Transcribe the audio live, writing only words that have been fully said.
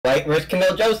White versus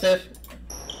Kanel Joseph.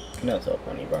 Kanel's so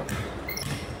funny, bro.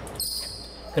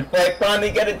 Could Fight finally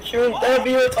get a true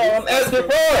W after 4?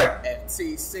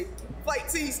 FTC. Fight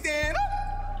T, stand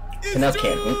up. Kanel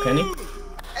can't hoop, can he?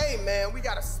 Hey, man, we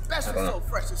got a special so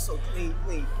fresh and so clean.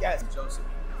 Yes, Joseph.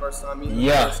 First time meeting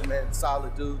person, man.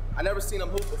 Solid dude. I never seen him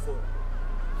hoop before.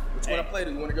 Which one I play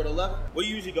to? You want to go to 11? What do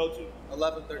you usually go to?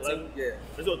 11, 13? 11? Yeah.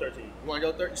 Let's do 13. You want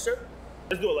to go 13? Sure.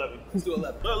 Let's do 11. Let's do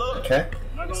 11. Look. Okay.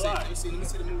 I'm not gonna lie. Let me see the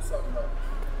moves talking about.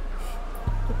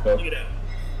 Look at that.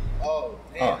 Oh,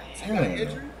 damn. Oh, you got an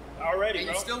injury? Already, and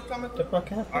bro. you still coming through? What the fuck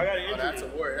happened? I got an injury. Oh, that's a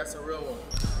word. That's a real one.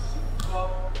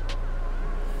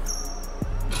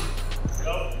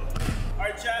 Yo.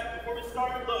 Alright, chat. Before we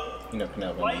start, look. You know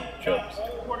Kanel Fight jokes.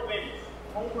 home court advantage.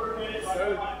 Home court advantage. I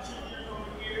got my cheerleaders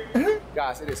over here.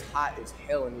 Guys, it is hot as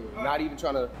hell in here. Not even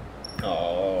trying to.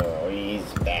 Oh,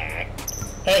 he's back.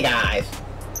 Hey, guys.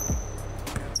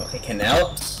 Okay,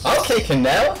 Kanel. Okay,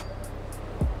 Kanel.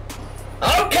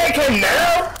 Okay,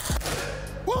 Kanel.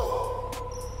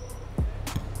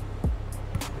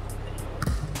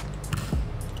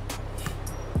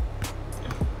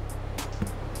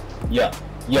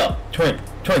 Yeah, twin,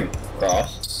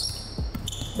 cross.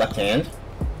 Left hand.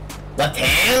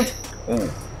 Ooh.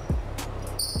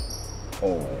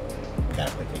 Oh, we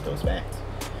gotta play take those backs.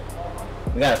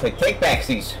 We gotta play take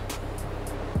backsies.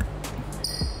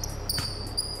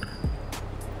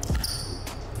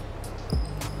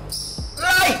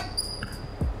 Right!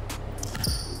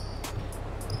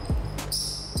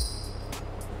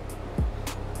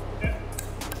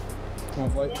 Come on,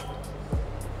 fight.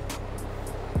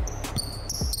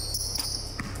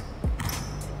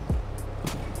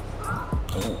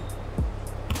 Ooh.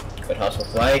 Good hustle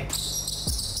flight.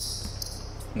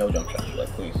 No jump shot, like,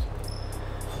 please.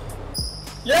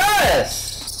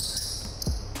 Yes!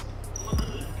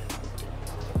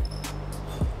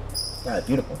 Ah,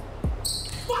 beautiful.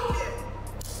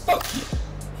 Fuck you.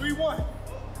 3-1.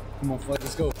 Come on, fight.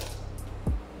 Let's go.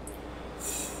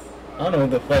 I don't know who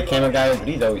the flight camera guy is, but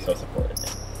he's always so supportive,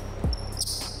 man.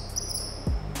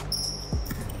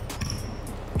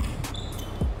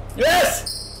 Yes!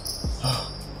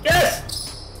 Yes!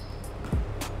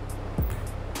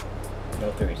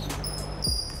 No threes.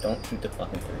 Don't shoot the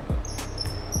fucking three.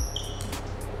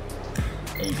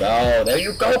 There you go. There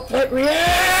you go. Flight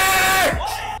react!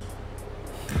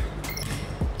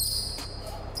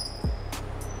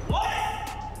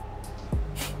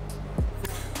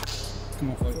 Come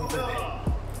on, fight.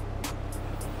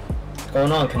 What's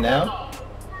going on, Kanel?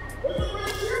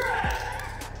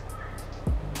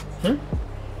 Come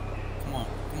on.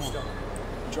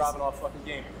 Driving off fucking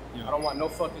game. Yeah. I don't want no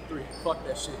fucking three. Fuck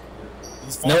that shit.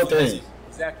 No threes.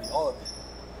 Exactly, all of it.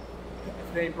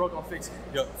 If they ain't broke, I'll fix it.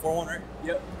 Yep, 4-1, right?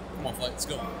 Yep. Come on, flight, let's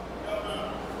go.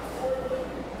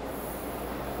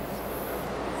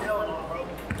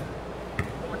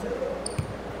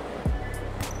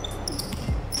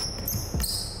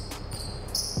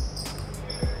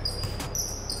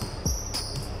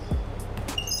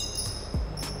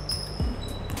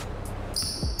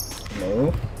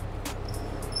 Move.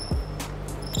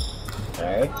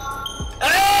 Alright.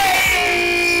 Hey!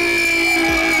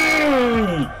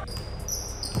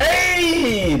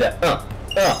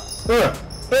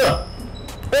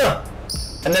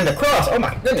 And then the cross. Oh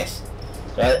my goodness.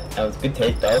 That was a good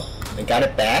take though. We got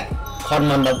it back. Caught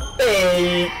him on the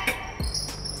fake.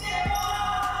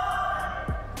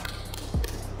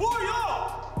 Who are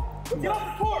y'all? Get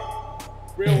off the court.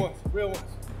 Real ones. Real ones.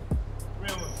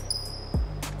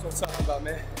 That's what I'm talking about,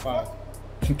 man. 5.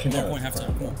 1 point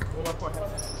halftime, come on. 1 point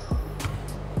halftime.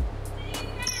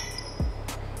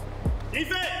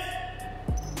 Defense.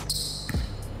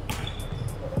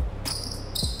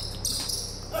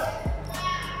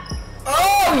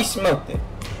 Oh, he smoked it.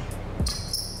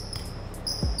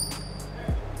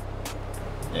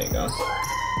 There you go.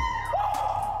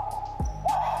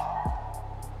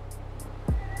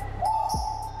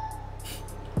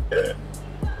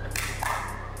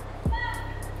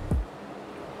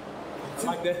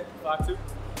 Like that. 5-2.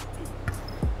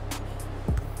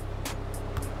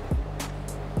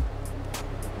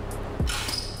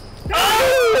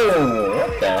 Oh,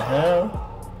 what the hell?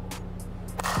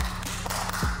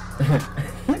 I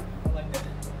like that.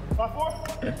 5-4.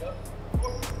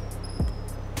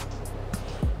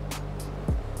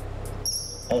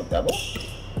 Oh, double?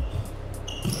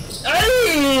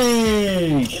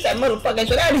 Hey! Get that motherfucking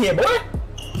shit out of here, boy!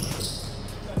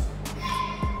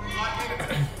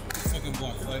 Fucking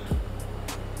block, flight.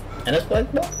 And it's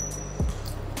like, no.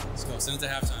 Let's go, send it to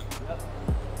halftime. Yep.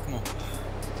 Come on.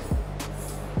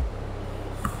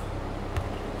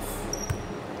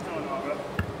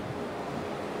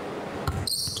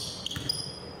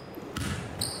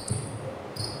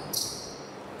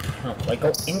 Oh, like,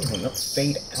 go into him, not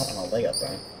fade out on a layup,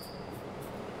 bro.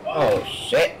 Oh,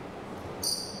 shit.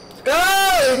 Let's go!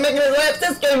 He's making his last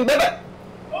this game, baby!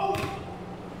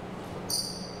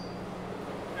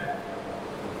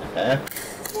 Okay.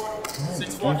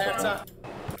 6-4 halftime.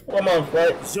 Come on,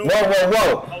 Flight. Whoa, whoa,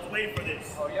 whoa! I was waiting for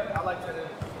this. Oh, yeah, I like that.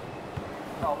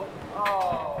 Oh.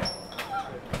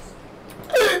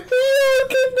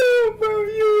 Kanel, bro,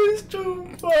 you is too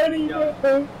funny,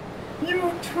 bro. You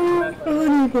too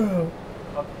funny, bro.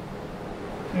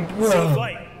 It's your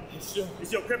fight.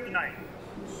 It's your kryptonite.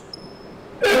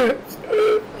 Yeah.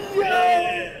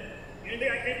 You didn't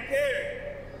think I came prepared?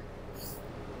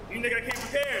 You didn't think I came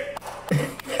prepared?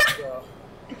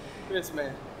 This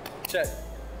man. Check.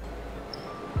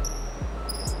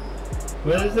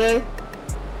 What did it say?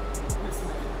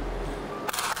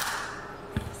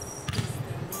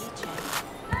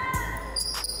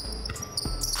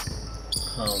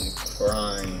 I'm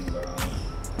crying, bro.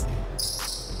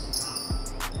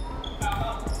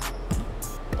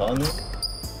 Call me?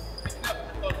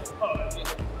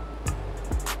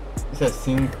 It says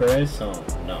Sing Chris? Oh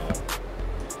no.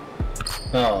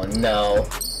 Oh no.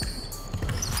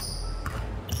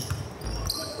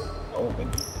 Oh,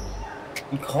 baby.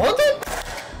 You called it?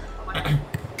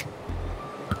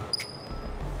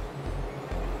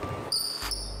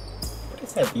 What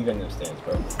does that even understand,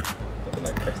 bro? Looking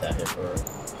like Chris out here for her.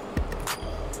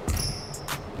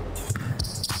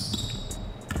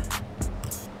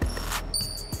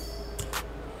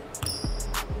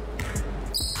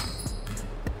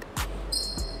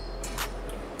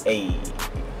 Hey,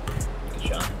 good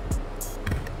shot.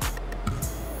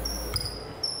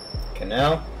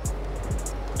 Kanel.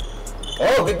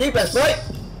 Oh, good defense, right?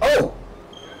 Oh!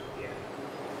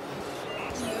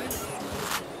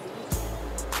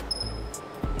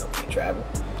 No key travel.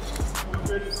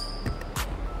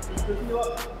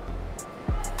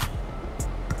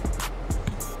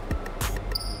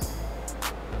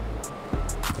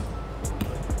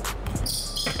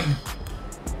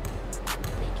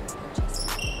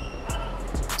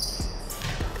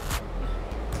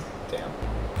 Damn.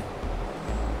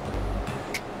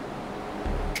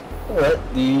 What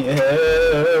the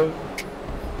hell?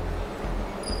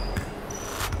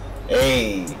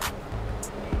 Hey!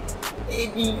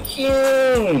 It's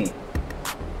June!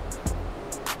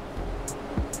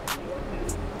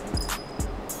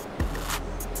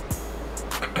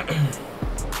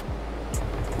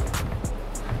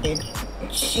 It's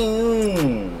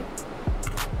June!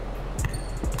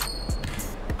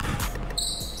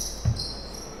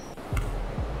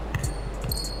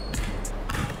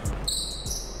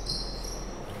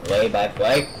 Lay by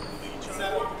flight.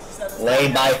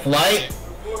 Lay by flight.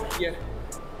 Yeah.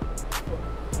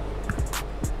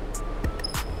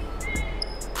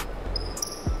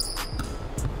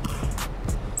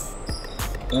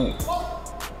 Ooh.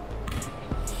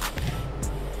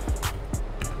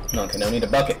 No, Kanel need a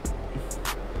bucket.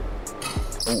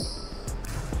 Ooh.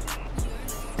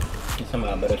 He's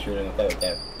somehow better shooter than the play with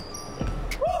that.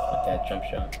 With that jump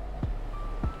shot.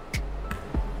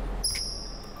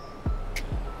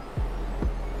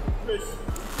 Chris.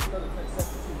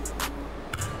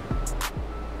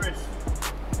 Chris.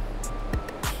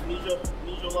 I need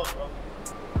your love, bro.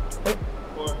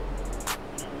 Or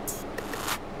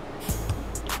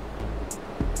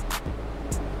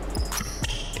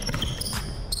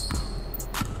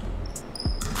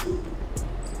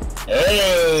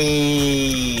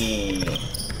Hey!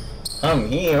 Come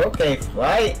here, okay,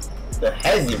 flight. The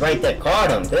hezzy right there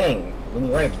caught him, dang. When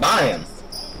you right by him.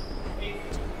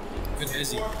 Good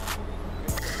hezzy.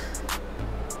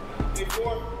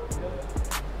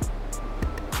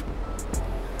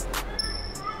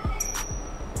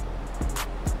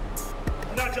 I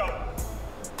got y'all.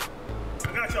 I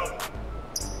got y'all.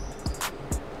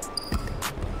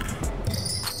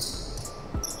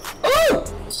 Oh!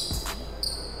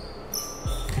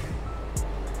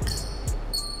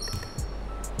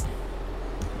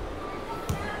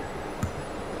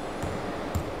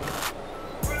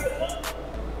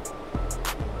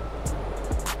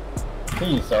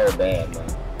 He's so bad, man.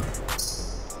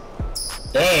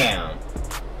 Damn.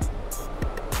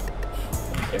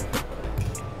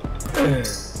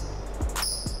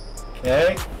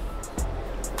 Okay.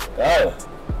 Go.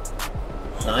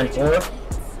 9-4.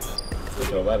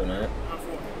 2-11, man.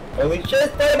 Holy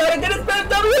shit, they're about to get his first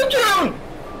W, June!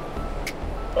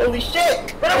 Holy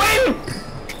shit! Run away!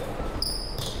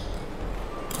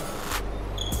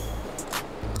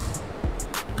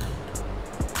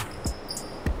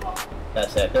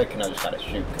 That's it. I feel like Kanel just gotta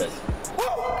shoot, because...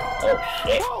 Oh,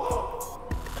 shit.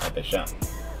 Alright, big shot.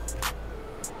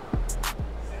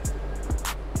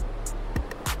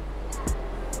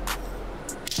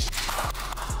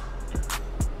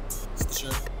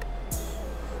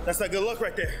 That's not good luck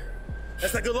right there.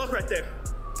 That's not good luck right there.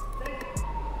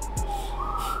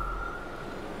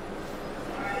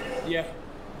 Yeah.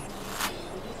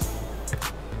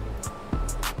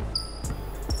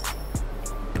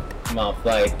 Come on,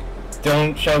 Flight.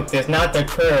 Don't choke this. Not the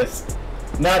curse.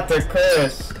 Not the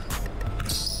curse.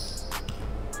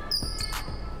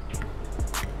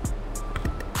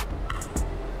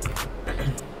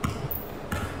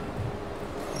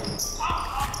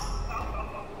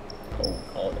 Oh,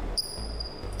 called it.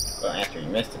 Well, after you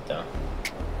missed it, though.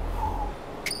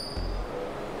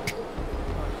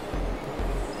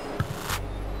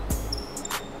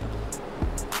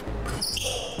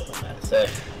 Don't have to say.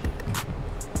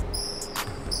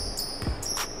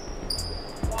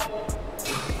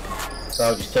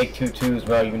 Bro, just take 2 twos,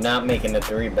 bro. You're not making the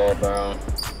 3 ball, bro.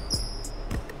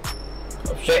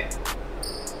 Oh, shit.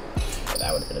 Oh,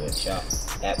 that would have been a big shot.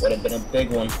 That would have been a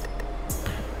big one.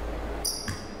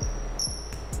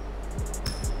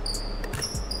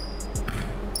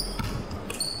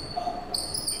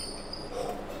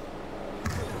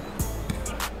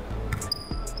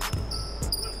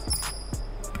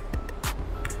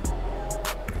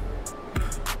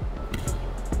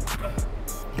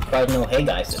 Probably no hey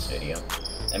guys this video.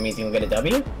 That means you'll get a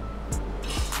W?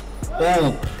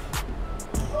 Oh!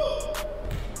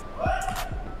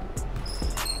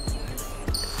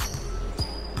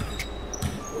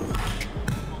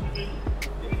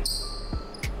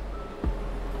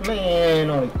 Man,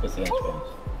 all these pussy ass fans.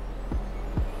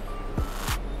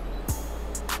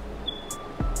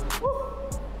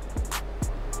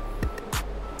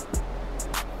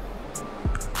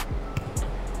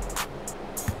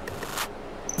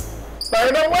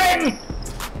 Spider win!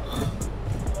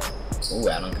 Ooh,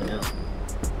 out on Kanel.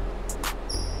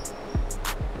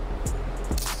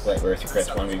 Wait, where's the Chris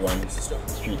 1v1?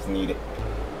 Streets need it.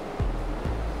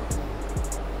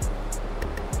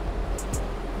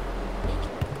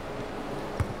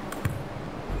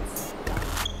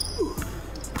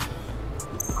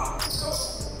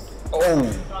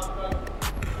 Oh!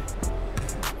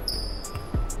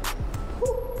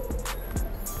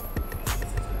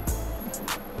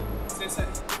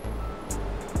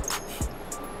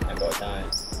 That boy died.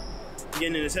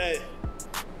 Getting in his head.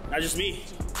 Not just me.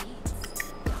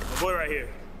 My boy right here.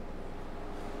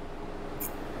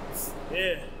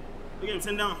 Yeah. Look at him,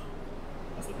 10 down.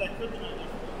 That's what that kryptonite is.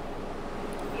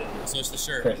 Yeah. So it's the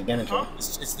shirt. Chris again, Huh?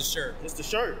 It's the shirt. It's the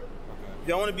shirt. Okay. If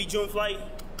y'all want to be June Flight,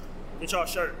 get y'all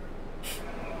shirt.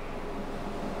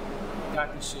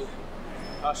 Got this shit.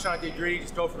 I was trying to get greedy,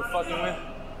 just go for the fucking win.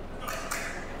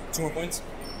 2 more points?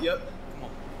 Yep. Come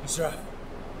on. Let's try.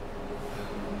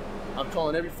 I'm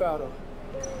calling every foul though.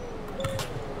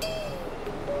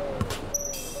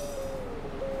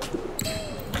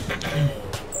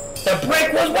 The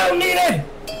break was well needed!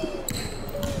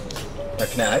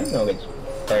 Now, how do you know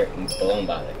it's blown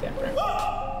by like that, bro? Come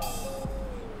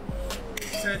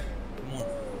on.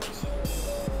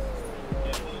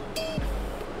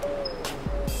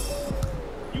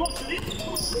 You want to shoot it? You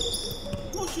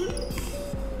want to shoot it?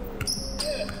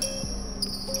 Yeah.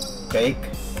 Fake.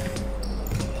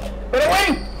 For the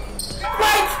win!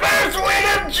 Mike's first win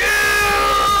of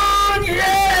June!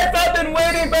 Yes! I've been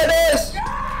waiting for this!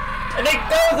 And it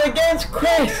goes against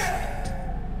Chris!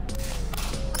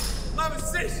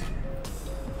 11-6!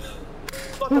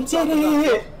 Who did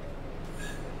it?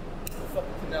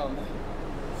 Fucking Kanel, man.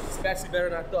 He's actually better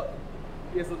than I thought.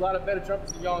 He has a lot of better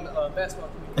jumpers than y'all in the basketball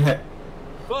team.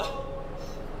 Oh.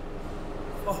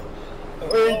 We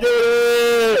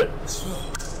did it!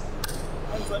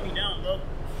 Don't let me down, bro.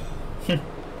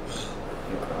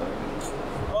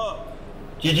 Oh.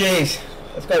 GG's.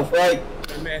 Let's go, Frank.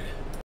 Hey, man.